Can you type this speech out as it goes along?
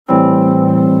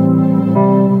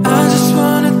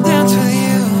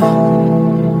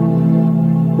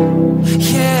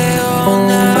Yeah, all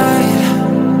night.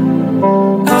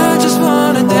 I just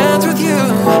wanna dance with you.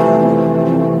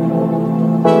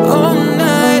 All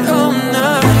night, all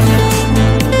night.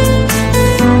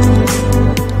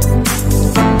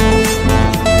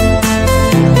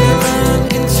 We run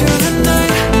into the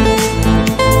night.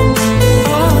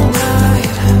 All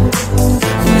night.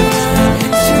 We run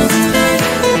into the night.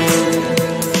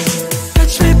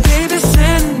 Touch me, baby,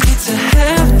 send me to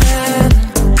heaven.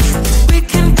 We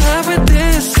can cover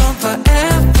this on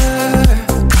forever,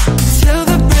 till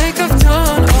the break of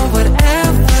dawn or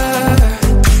whatever.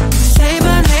 Say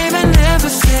my name and never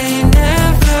say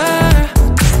never.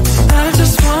 I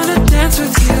just wanna dance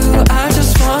with you. I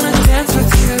just wanna dance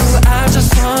with you. I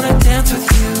just wanna dance with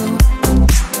you.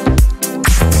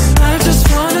 I just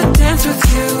wanna dance with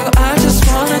you. I just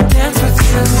wanna dance with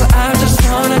you. I just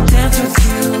wanna dance with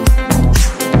you.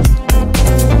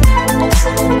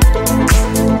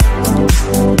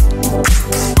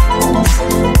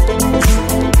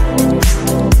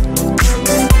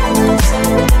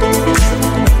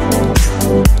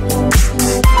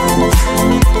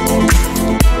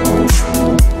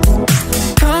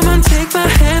 Come on, take my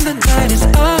hand, the night is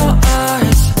all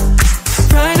ours.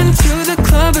 Right into the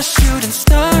club, we're shooting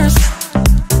stars.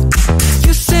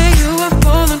 You say you are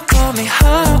bold and call me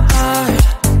hard.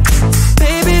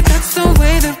 Baby, that's the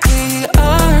way that we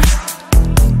are.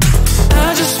 I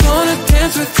just wanna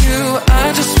dance with you.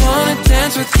 I just wanna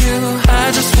dance with you.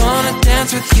 I just wanna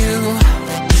dance with you.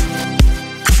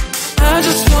 I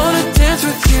just wanna dance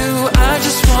with you. I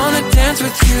just wanna dance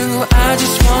with you. I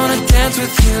just wanna dance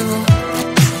with you.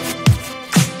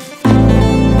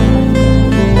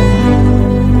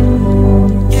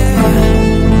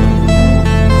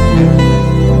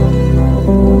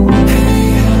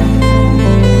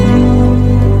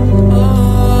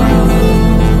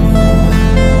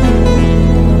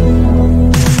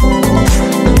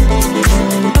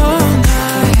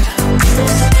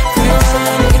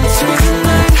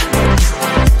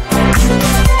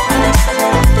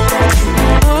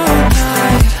 All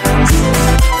night,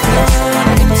 we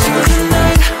run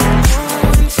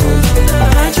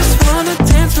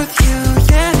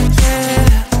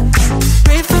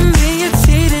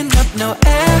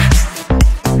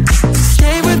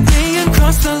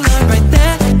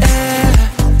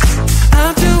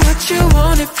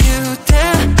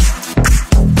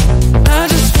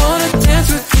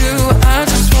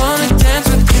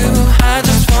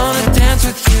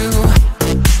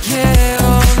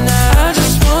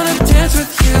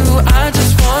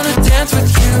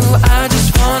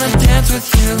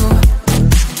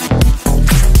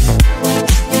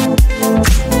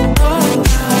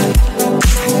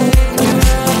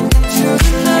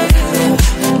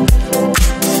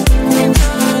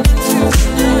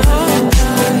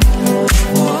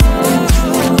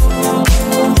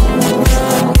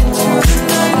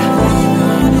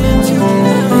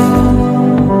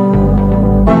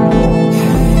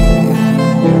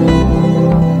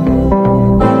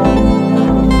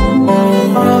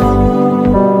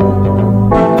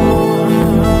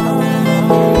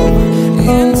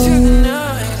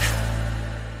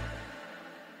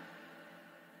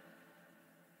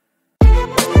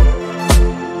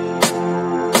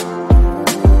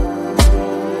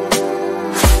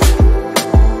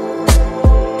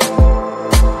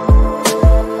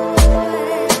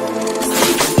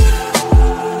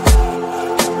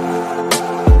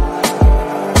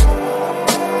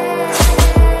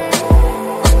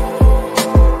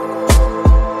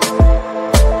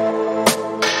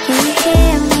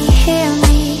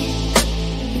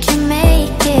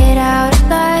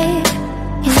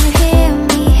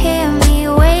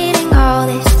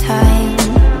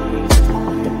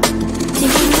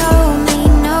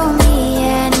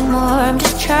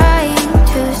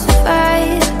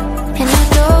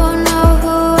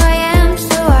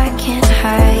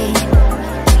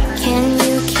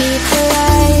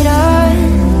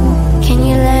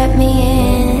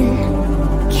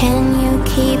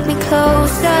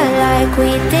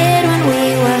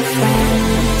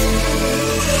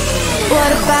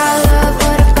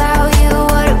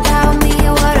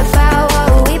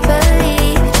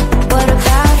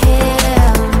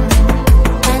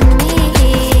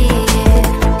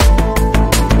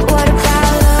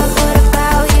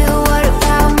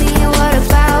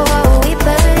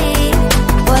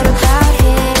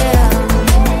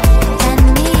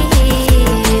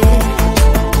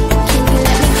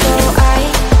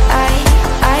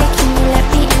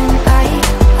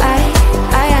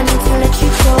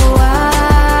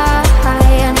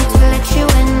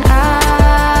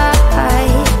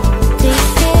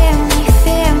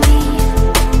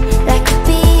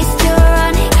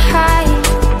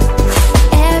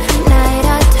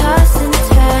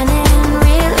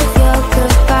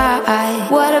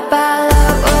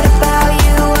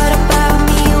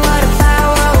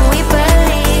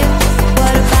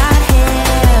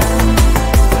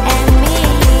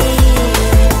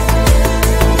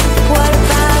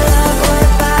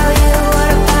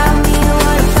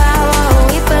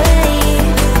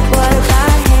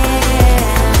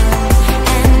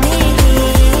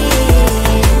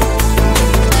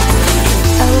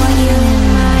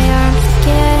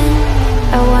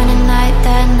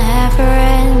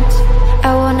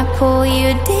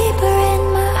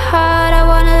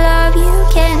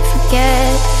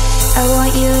forget. I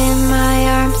want you in my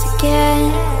arms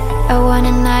again. I want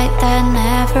a night that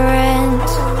never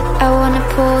ends. I wanna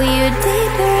pull you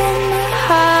deeper in my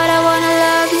heart. I wanna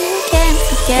love you, can't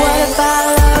forget. What about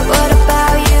love? What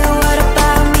about you? What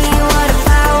about me? What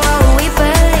about what we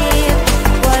believe?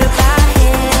 What about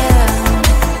him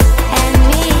and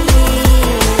me?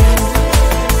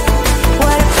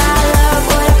 What about love?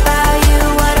 What about you?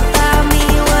 What about me?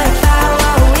 What about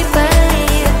what we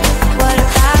believe? What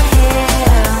about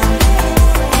him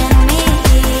and me?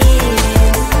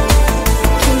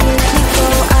 Can you let me go?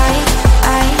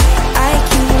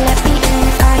 Can you let me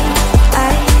in?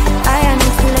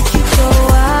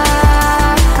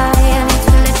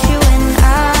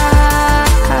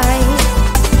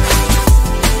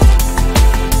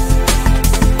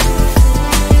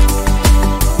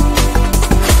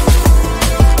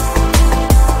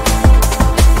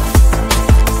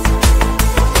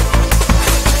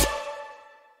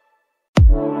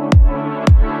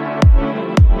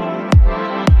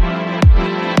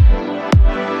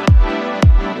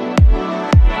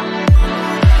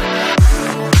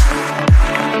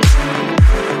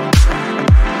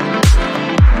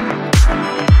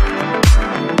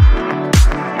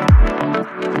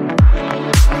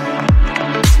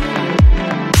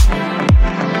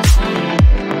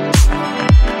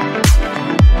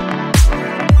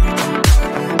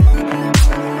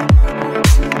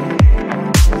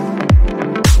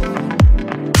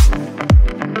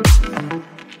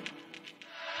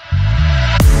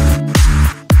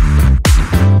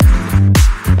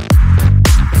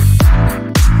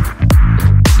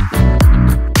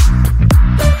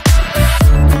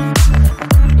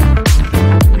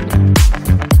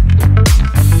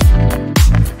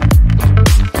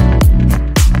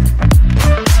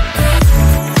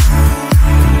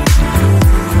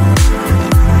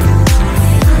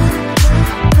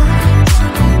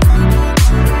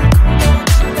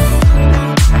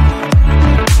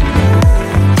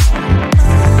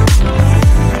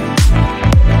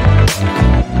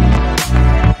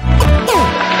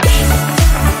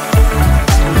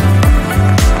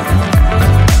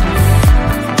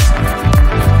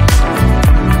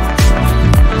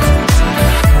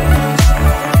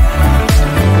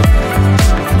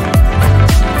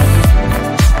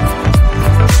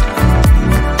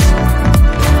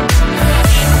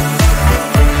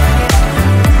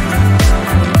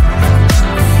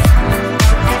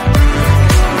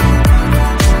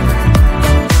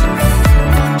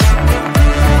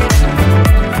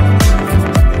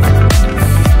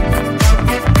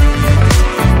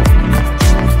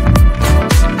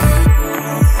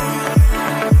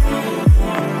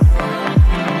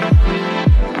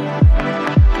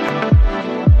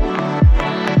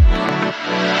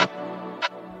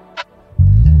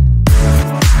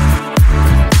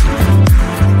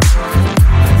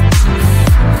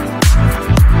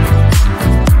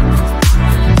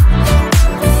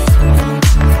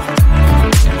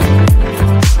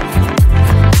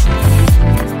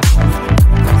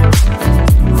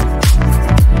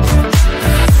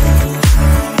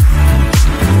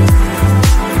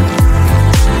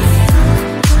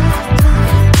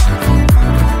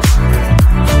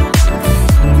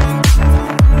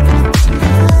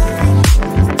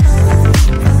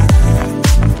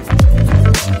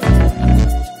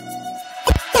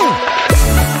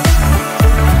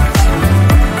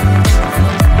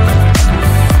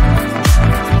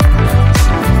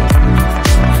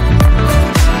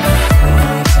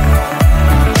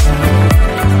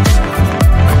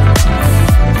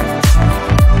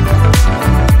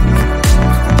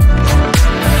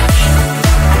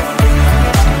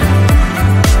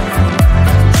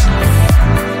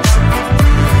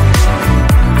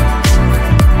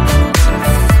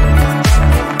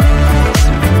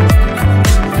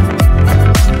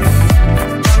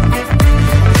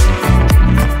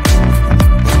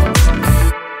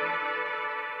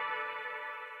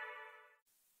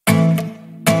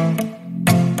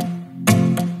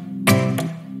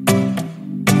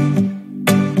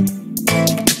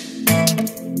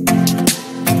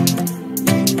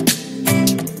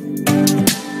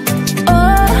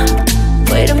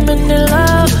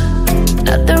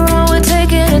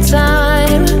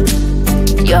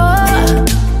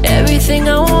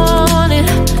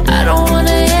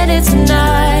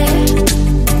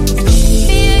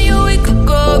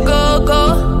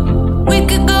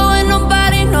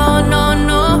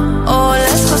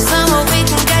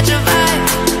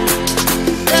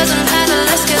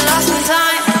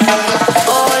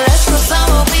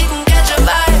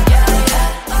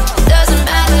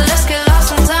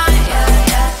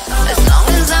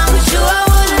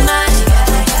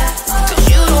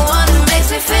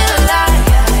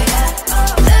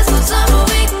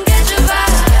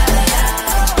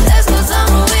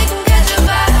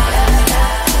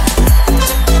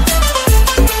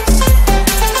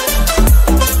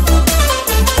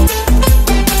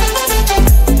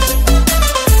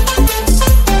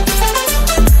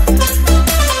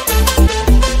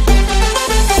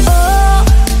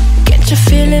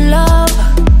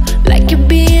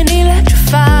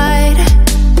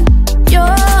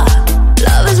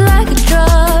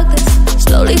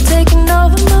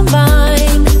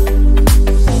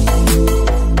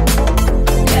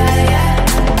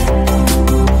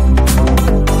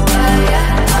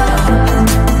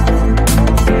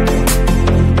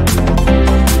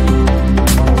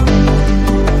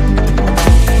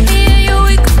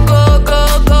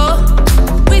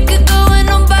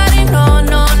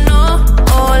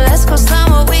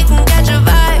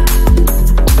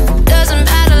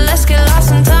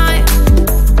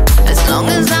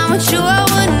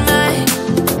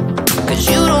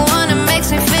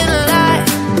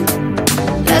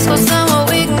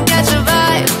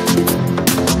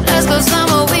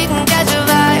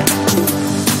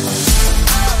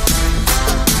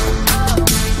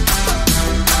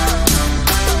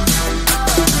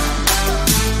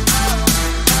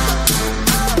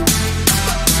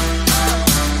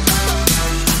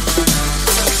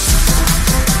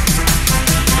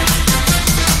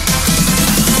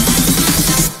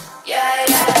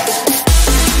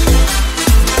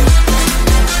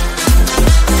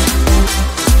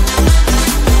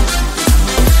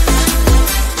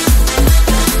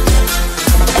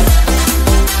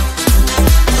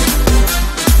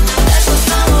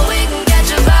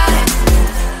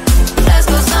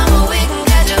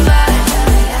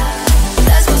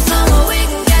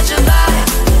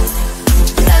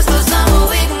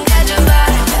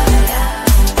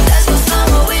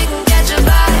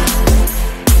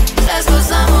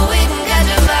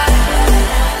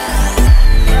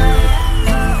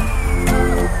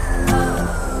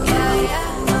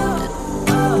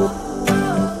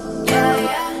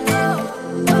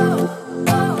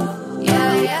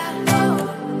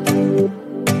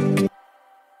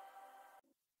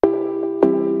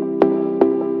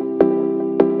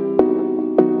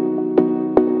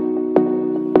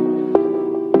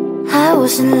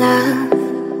 was in love,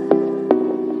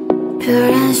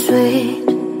 pure and sweet,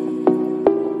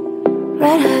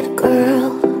 red-hot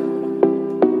girl,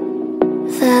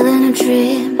 fell in a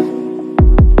dream.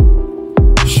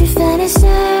 She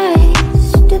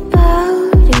fantasized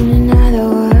about in another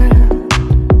world.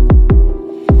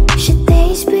 She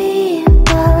thinks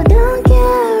people don't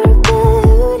care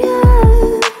about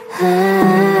her.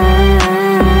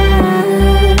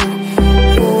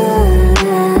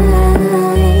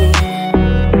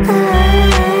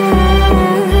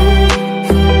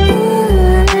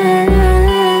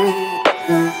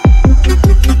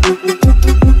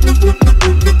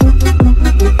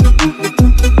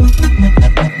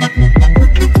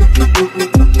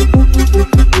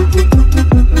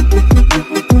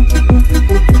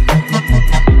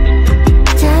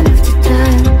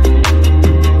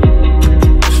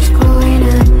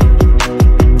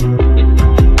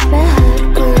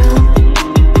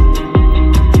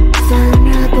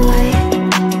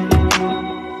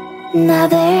 Now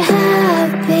they're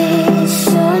happy.